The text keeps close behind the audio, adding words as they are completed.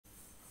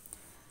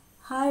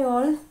Hi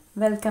all,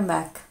 welcome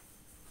back.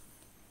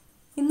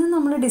 ഇന്ന്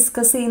നമ്മൾ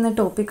discuss ചെയ്യുന്ന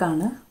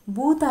ടോപ്പിക്കാണ്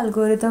booth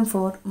algorithm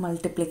four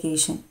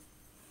multiplication.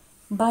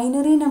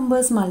 Binary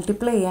numbers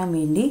multiply ചെയ്യാൻ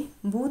വേണ്ടി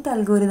ബൂത്ത്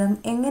അൽഗോരിതം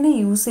എങ്ങനെ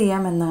യൂസ്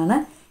ചെയ്യാമെന്നാണ്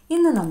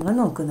ഇന്ന് നമ്മൾ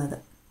നോക്കുന്നത്.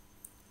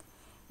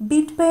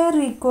 ബിറ്റ് പെയർ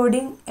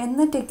റീകോഡിംഗ് എന്ന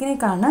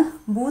ടെക്നിക്കാണ്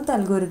ബൂത്ത്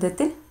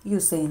അൽഗോരിതത്തിൽ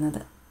യൂസ്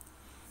ചെയ്യുന്നത്.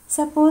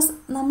 സപ്പോസ്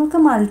നമുക്ക്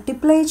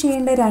മൾട്ടിപ്ലൈ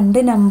ചെയ്യേണ്ട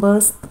രണ്ട്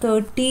നമ്പേഴ്സ്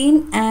 13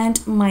 ആൻഡ്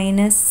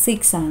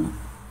 -6 ആണ്.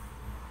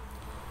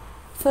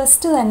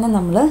 ഫസ്റ്റ് തന്നെ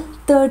നമ്മൾ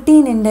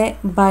 13ൻ്റെ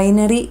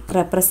ബൈനറി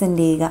റെപ്രസെൻ്റ്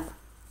ചെയ്യുക.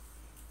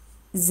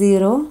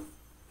 0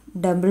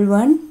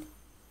 11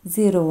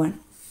 01.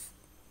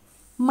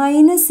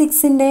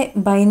 -6ൻ്റെ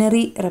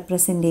ബൈനറി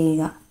റെപ്രസെൻ്റ്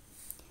ചെയ്യുക.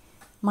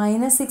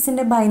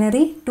 -6ൻ്റെ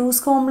ബൈനറി 2's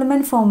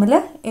കോംപ്ലിമെൻറ്റ് ഫോമിൽ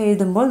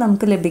എഴുതുമ്പോൾ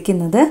നമുക്ക്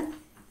ലഭിക്കുന്നത്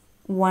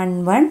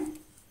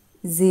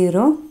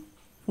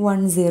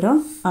 111010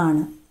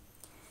 ആണ്.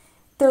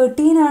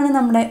 13 ആണ്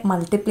നമ്മുടെ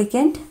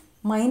മൾട്ടിപ്ലിക്കൻറ്റ്,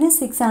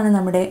 -6 ആണ്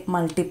നമ്മുടെ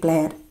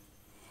മൾട്ടിപ്ലയർ.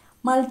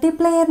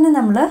 മൾട്ടിപ്ലയറിന്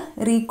നമ്മൾ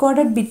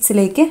റീകോഡഡ്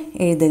ബിറ്റ്സിലേക്ക്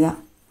എഴുതുക.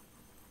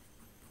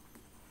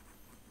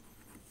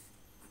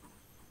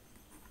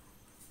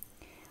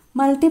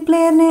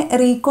 മൾട്ടിപ്ലയറിനെ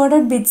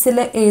റീകോഡഡ് ബിറ്റ്സിൽ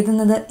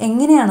എഴുതുന്നത്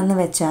എങ്ങനെയാണെന്ന്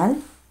വെച്ചാൽ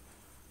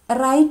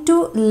right to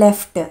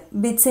left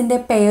ബിറ്റ്സിൻ്റെ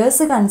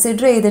pairs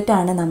consider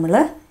ചെയ്തിട്ടാണ് നമ്മൾ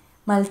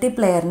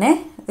മൾട്ടിപ്ലയറിനെ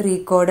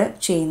റീകോഡ്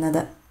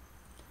ചെയ്യുന്നത്.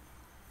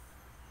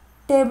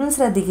 ടേബിൾ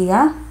ശ്രദ്ധിക്കുക.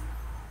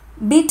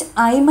 ബിറ്റ്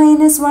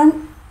i-1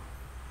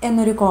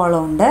 എന്നൊരു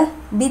കോളം ഉണ്ട്,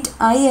 ബിറ്റ്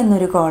i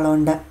എന്നൊരു കോളം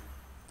ഉണ്ട്.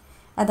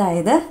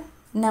 അതായത്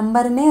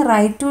നമ്പറിനെ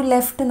റൈറ്റ് ടു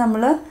ലെഫ്റ്റ്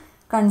നമ്മൾ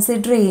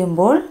കൺസിഡർ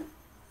ചെയ്യുമ്പോൾ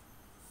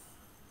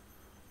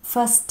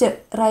ഫസ്റ്റ്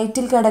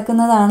റൈറ്റിൽ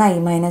കിടക്കുന്നതാണ്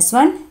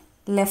i-1,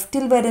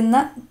 ലെഫ്റ്റിൽ വരുന്ന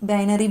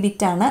ബൈനറി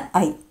ബിറ്റാണ്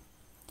i.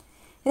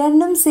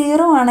 രണ്ടും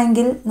 0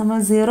 ആണെങ്കിൽ നമ്മൾ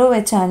 0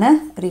 വെച്ചാണ്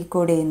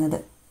റീകോഡ് ചെയ്യുന്നത്.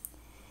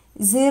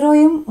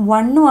 0യും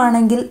 1ഉം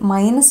ആണെങ്കിൽ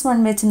 -1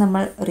 വെച്ച്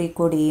നമ്മൾ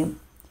റീകോഡ് ചെയ്യും.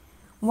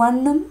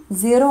 1ഉം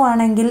 0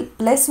 ആണെങ്കിൽ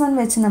 +1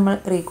 വെച്ച് നമ്മൾ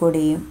റീകോഡ്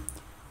ചെയ്യും.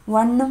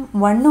 1ഉം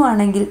 1ഉം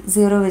ആണെങ്കിൽ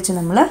 0 വെച്ച്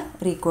നമ്മൾ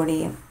റീകോഡ്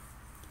ചെയ്യും.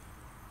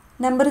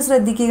 നമ്പർ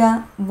ശ്രദ്ധിക്കുക.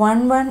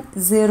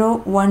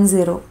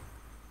 11010.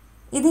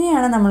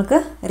 ഇതിനെയാണ് നമ്മൾക്ക്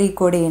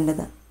റീകോഡ്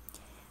ചെയ്യേണ്ടത്.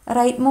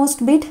 റൈറ്റ്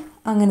മോസ്റ്റ് ബിറ്റ്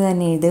അങ്ങനെ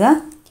തന്നെ എഴുതുക.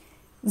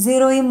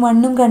 0യും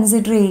 1ഉം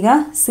കൺസിഡർ ചെയ്യുക.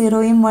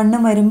 0യും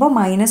 1ഉം വരുമ്പോൾ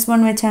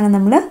 -1 വെച്ചാണ്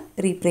നമ്മൾ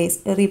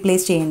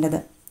റീപ്ലേസ് ചെയ്യേണ്ടത്.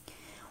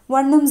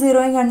 1ഉം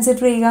 0യും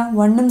കൺസിഡർ ചെയ്യുക.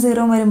 1ഉം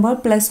 0ഉം വരുമ്പോൾ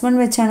 +1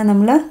 വെച്ചാണ്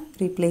നമ്മൾ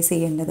റീപ്ലേസ്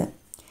ചെയ്യേണ്ടത്.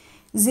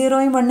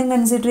 0യും 1ഉം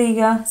കൺസിഡർ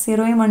ചെയ്യുക.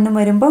 0യും 1ഉം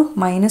വരുമ്പോൾ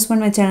 -1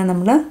 വെച്ചാണ്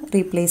നമ്മൾ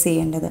റീപ്ലേസ്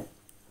ചെയ്യേണ്ടത്.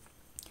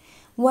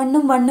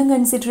 1ഉം 1ഉം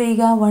കൺസിഡർ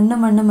ചെയ്യുക. 1ഉം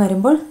 1ഉം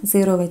വരുമ്പോൾ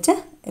 0 വെച്ച്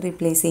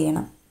റീപ്ലേസ്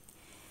ചെയ്യണം.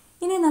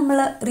 ഇനി നമ്മൾ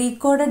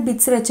റീകോഡഡ്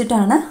ബിറ്റ്സ്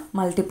വെച്ചിട്ടാണ്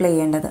മൾട്ടിപ്ലൈ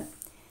ചെയ്യേണ്ടത്.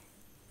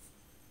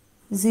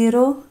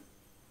 0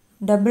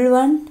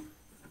 11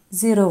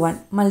 01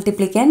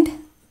 മൾട്ടിപ്ലിക്കൻറ്റ്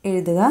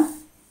എഴുതുക.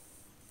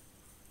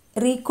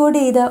 റീകോഡ്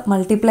ചെയ്ത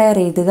മൾട്ടിപ്ലയർ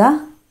എഴുതുക.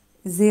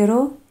 0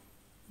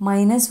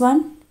 -1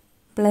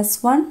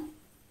 +1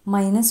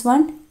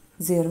 -1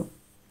 0.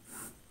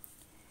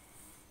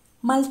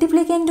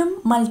 മൾട്ടിപ്ലിക്കൻറ്റും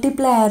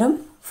മൾട്ടിപ്ലയറും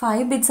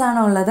 5 ബിറ്റ്സ് ആണ്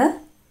ഉള്ളത്.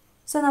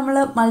 സോ നമ്മൾ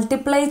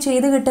മൾട്ടിപ്ലൈ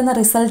ചെയ്ത് കിട്ടുന്ന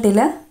റിസൾട്ടിൽ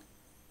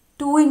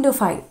 2 ×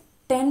 5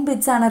 10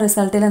 ബിറ്റ്സ് ആണ്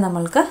റിസൾട്ടിൽ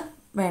നമ്മൾക്ക്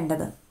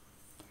വേണ്ടത്.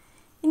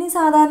 ഇനി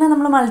സാധാരണ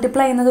നമ്മൾ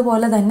മൾട്ടിപ്ലൈ ചെയ്യുന്നത്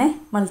പോലെ തന്നെ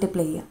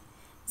മൾട്ടിപ്ലൈ ചെയ്യുക.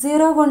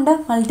 0 കൊണ്ട്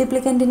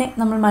മൾട്ടിപ്ലിക്കൻറ്റിനെ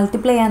നമ്മൾ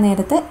മൾട്ടിപ്ലൈ ചെയ്യാൻ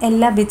നേരത്ത്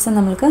എല്ലാ ബിറ്റ്സും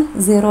നമ്മൾക്ക്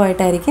 0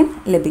 ആയിട്ടായിരിക്കും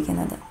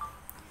ലഭിക്കുന്നത്.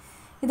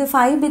 ഇത്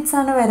 5 ബിറ്റ്സ്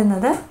ആണ്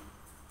വരുന്നത്.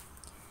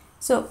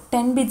 സോ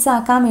 10 ബിറ്റ്സ്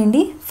ആക്കാൻ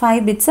വേണ്ടി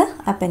 5 ബിറ്റ്സ്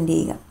അപ്പൻഡ്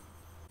ചെയ്യുക.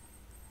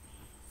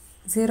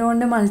 0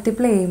 കൊണ്ട്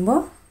മൾട്ടിപ്ലൈ ചെയ്യുമ്പോൾ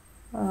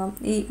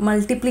ഈ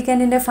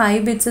മൾട്ടിപ്ലിക്കൻറ്റിൻ്റെ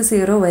 5 ബിറ്റ്സ്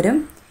 0 വരും.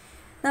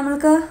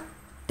 നമ്മൾക്ക്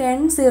 10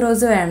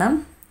 zeros വേണം.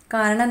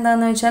 കാരണം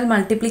എന്താണെന്ന് വെച്ചാൽ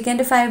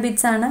മൾട്ടിപ്ലിക്കൻറ്റ് 5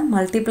 ബിറ്റ്സ് ആണ്,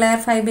 മൾട്ടിപ്ലയർ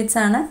 5 ബിറ്റ്സ്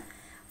ആണ്.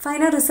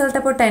 ഫൈനൽ റിസൾട്ട്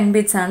അപ്പോൾ 10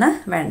 ബിറ്റ്സ് ആണ്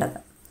വേണ്ടത്.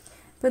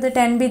 അപ്പോൾ ഇത്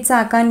 10 ബിറ്റ്സ്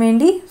ആക്കാൻ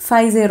വേണ്ടി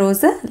 5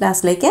 zeros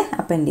ലാസ്റ്റിലേക്ക്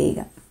അപ്പൻഡ്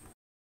ചെയ്യുക.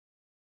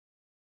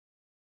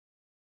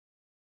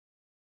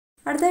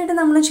 അടുത്തായിട്ട്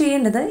നമ്മൾ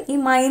ചെയ്യേണ്ടത് ഈ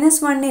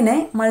 -1നെ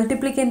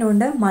മൾട്ടിപ്ലിക്കൻ്റ്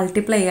കൊണ്ട്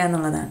മൾട്ടിപ്ലൈ ചെയ്യുക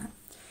എന്നുള്ളതാണ്.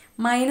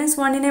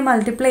 -1നെ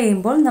മൾട്ടിപ്ലൈ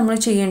ചെയ്യുമ്പോൾ നമ്മൾ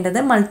ചെയ്യേണ്ടത്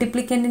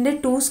മൾട്ടിപ്ലിക്കൻറ്റിൻ്റെ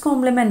 2's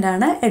കോംപ്ലിമെൻ്റ്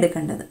ആണ്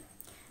എടുക്കേണ്ടത്.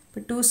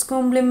 അപ്പോൾ 2's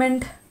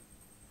കോംപ്ലിമെൻ്റ്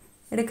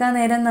എടുക്കാൻ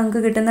നേരം നമുക്ക്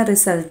കിട്ടുന്ന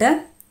റിസൾട്ട്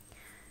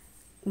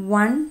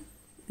 1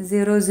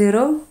 0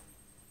 0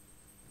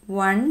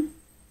 1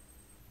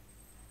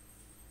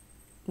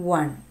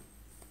 1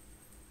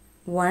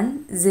 1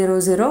 0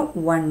 0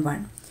 1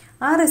 1.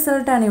 ആ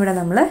റിസൾട്ടാണ് ഇവിടെ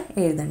നമ്മൾ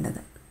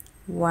എഴുതേണ്ടത്.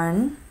 1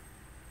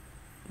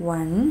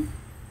 1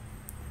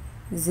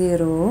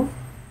 0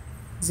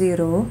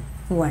 0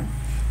 1.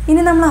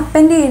 ഇനി നമ്മൾ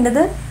അപ്പൻഡ്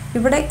ചെയ്യേണ്ടത്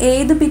ഇവിടെ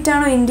ഏത്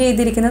ബിറ്റാണോ എൻഡ്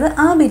ചെയ്തിരിക്കുന്നത്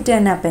ആ ബിറ്റ്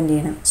തന്നെ അപ്പൻഡ്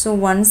ചെയ്യണം. സോ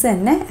 1s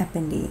തന്നെ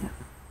അപ്പൻഡ് ചെയ്യുക.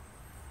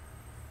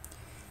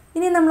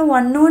 ഇനി നമ്മൾ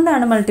 1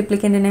 കൊണ്ടാണ്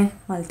മൾട്ടിപ്ലിക്കൻറ്റിനെ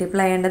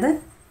മൾട്ടിപ്ലൈ ചെയ്യേണ്ടത്.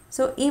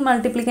 സോ ഈ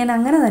മൾട്ടിപ്ലിക്കൻ്റ്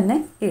അങ്ങനെ തന്നെ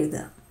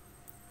എഴുതുക.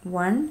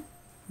 1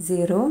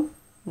 0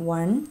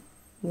 1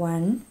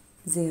 1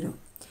 0.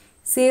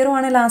 0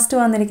 ആണ് ലാസ്റ്റ്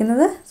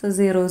വന്നിരിക്കുന്നത്. സോ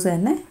 0s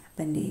തന്നെ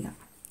അപ്പൻഡ് ചെയ്യുക.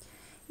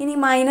 ഇനി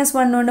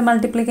 -1 കൊണ്ട്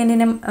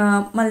മൾട്ടിപ്ലിക്കൻറ്റിനെ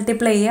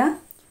മൾട്ടിപ്ലൈ ചെയ്യുക.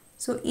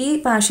 സോ ഈ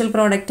പാർഷ്യൽ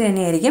പ്രോഡക്റ്റ്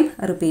തന്നെയായിരിക്കും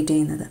റിപ്പീറ്റ്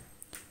ചെയ്യുന്നത്.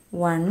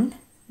 1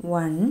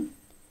 1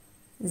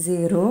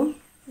 0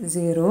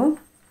 0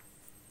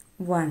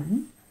 1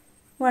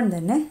 1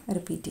 തന്നെ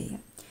റിപ്പീറ്റ്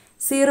ചെയ്യാം.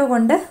 0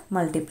 കൊണ്ട്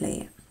മൾട്ടിപ്ലൈ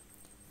ചെയ്യാം.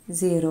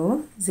 0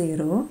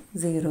 0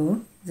 0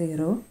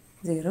 0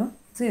 0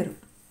 0.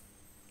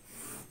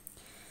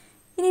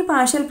 ഇനി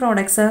പാർഷ്യൽ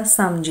പ്രോഡക്ട്സ്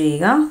സം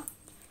ചെയ്യുക.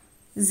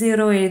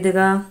 0 എഴുതുക.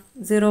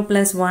 0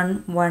 പ്ലസ് 1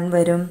 1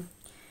 വരും.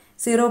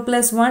 0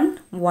 പ്ലസ് 1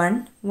 1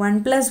 1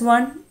 പ്ലസ്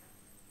 1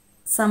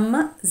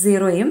 സമ്മ്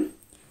 0യും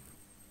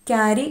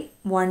ക്യാരി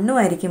 1ഉം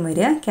ആയിരിക്കും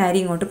വരിക. ക്യാരി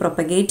ഇങ്ങോട്ട്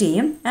പ്രൊപ്പഗേറ്റ്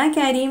ചെയ്യും. ആ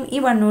ക്യാരിയും ഈ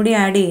 1 കൂടി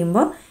ആഡ്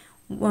ചെയ്യുമ്പോൾ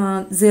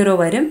 0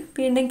 വരും.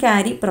 വീണ്ടും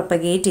ക്യാരി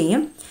പ്രൊപ്പഗേറ്റ്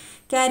ചെയ്യും.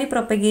 ക്യാരി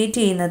പ്രൊപ്പഗേറ്റ്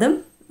ചെയ്യുന്നതും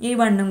ഈ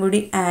 1ഉം കൂടി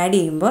ആഡ്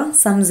ചെയ്യുമ്പോൾ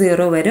സം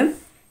 0 വരും.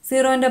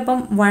 0ൻ്റെ ഒപ്പം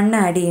 1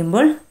 ആഡ്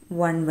ചെയ്യുമ്പോൾ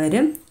 1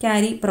 വരും.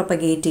 ക്യാരി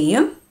പ്രൊപ്പഗേറ്റ്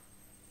ചെയ്യും.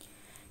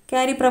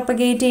 ക്യാരി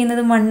പ്രൊപ്പഗേറ്റ്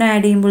ചെയ്യുന്നതും 1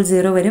 ആഡ് ചെയ്യുമ്പോൾ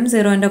 0 വരും.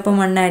 0ൻ്റെ ഒപ്പം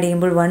 1 ആഡ്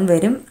ചെയ്യുമ്പോൾ 1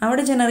 വരും.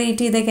 അവിടെ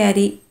ജനറേറ്റ് ചെയ്ത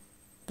ക്യാരി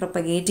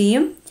പ്രൊപ്പഗേറ്റ്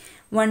ചെയ്യും.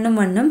 1ഉം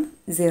 1ഉം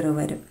 0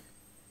 വരും.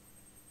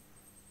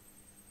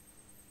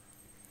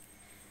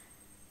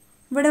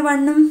 ഇവിടെ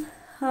 1ഉം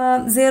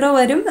 0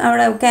 വരും.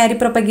 അവിടെ ക്യാരി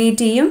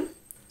പ്രൊപ്പഗേറ്റ് ചെയ്യും.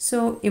 സോ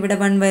ഇവിടെ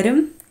 1 വരും.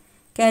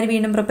 ക്യാരി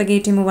വീണ്ടും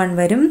പ്രൊപ്പഗേറ്റ് ചെയ്യുമ്പോൾ 1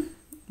 വരും.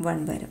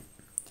 1 വരും.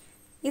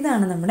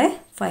 ഇതാണ് നമ്മുടെ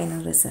final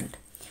result.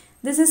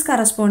 This is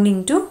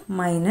corresponding to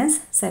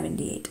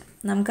 -78.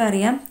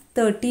 നമുക്കറിയാം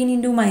 13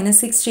 ×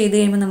 -6 ചെയ്ത്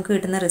കഴിയുമ്പോൾ നമുക്ക്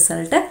കിട്ടുന്ന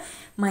റിസൾട്ട്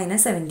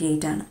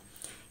 -78 ആണ്.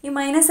 ഈ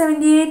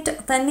 -78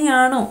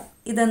 തന്നെയാണോ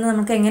ഇതെന്ന്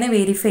നമുക്ക് എങ്ങനെ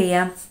വെരിഫൈ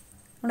ചെയ്യാം?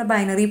 നമ്മുടെ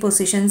ബൈനറി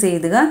പൊസിഷൻസ്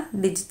എഴുതുക.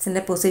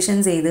 ഡിജിറ്റ്സിൻ്റെ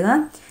പൊസിഷൻസ് എഴുതുക.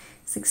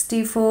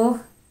 64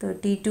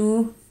 32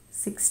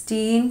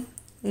 16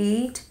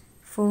 8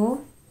 4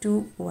 2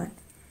 1.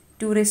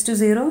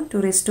 2⁻0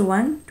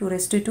 2⁻1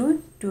 2⁻2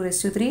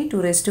 2⁻3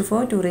 2⁻4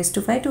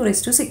 2⁻5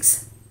 2⁻6.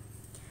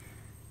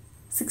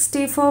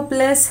 64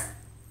 plus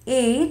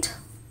 8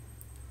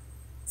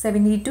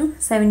 72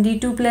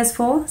 72 plus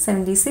 4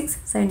 76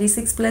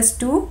 76 plus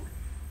 2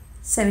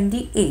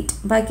 78.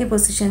 ബാക്കി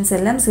പൊസിഷൻസ്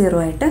എല്ലാം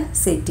 0 ആയിട്ട്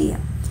സെറ്റ്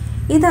ചെയ്യാം.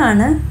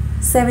 ഇതാണ്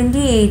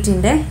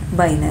 78ൻ്റെ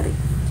ബൈനറി.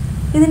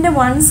 ഇതിൻ്റെ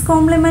വൺസ്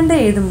കോംപ്ലിമെൻ്റ്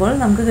എഴുതുമ്പോൾ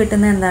നമുക്ക്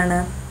കിട്ടുന്ന എന്താണ്?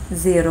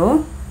 0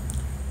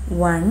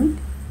 1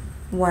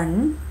 1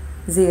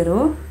 0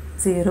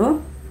 0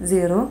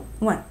 0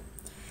 1.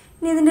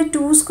 ഇനി ഇതിൻ്റെ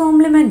 2's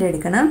കോംപ്ലിമെൻ്റ്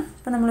എടുക്കണം.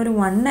 അപ്പോൾ നമ്മളൊരു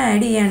 1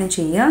 ആഡ് ചെയ്യാണ്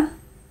ചെയ്യുക.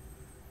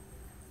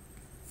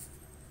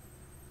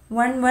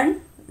 1 1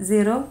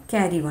 0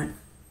 ക്യാരി 1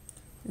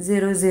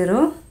 0 0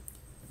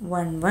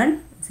 1 1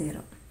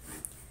 0.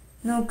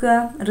 നോക്കുക,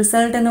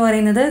 റിസൾട്ട് എന്ന്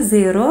പറയുന്നത്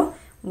 0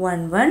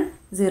 1 1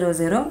 0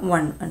 0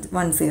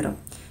 1 0.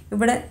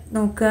 ഇവിടെ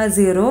നോക്കുക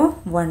 0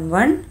 1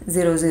 1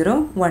 0 0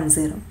 1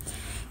 0.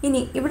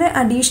 ഇനി ഇവിടെ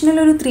അഡീഷണൽ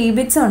ഒരു 3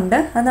 ബിറ്റ്സ് ഉണ്ട്.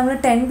 അത് നമ്മൾ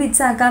 10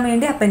 ബിറ്റ്സ് ആക്കാൻ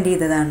വേണ്ടി അപ്പൻഡ്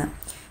ചെയ്തതാണ്.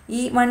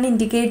 ഈ 1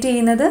 ഇൻഡിക്കേറ്റ്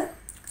ചെയ്യുന്നത്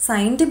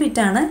സൈൻഡ്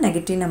ബിറ്റാണ്,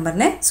 നെഗറ്റീവ്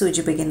നമ്പറിനെ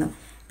സൂചിപ്പിക്കുന്നു.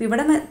 അപ്പോൾ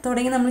ഇവിടെ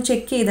തുടങ്ങി നമ്മൾ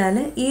ചെക്ക് ചെയ്താൽ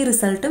ഈ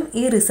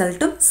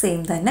റിസൾട്ടും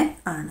സെയിം തന്നെ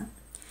ആണ്.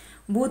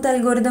 Booth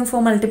algorithm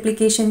four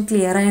multiplication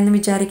clear ആയെന്ന്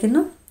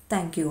വിചാരിക്കുന്നു.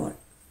 Thank you all.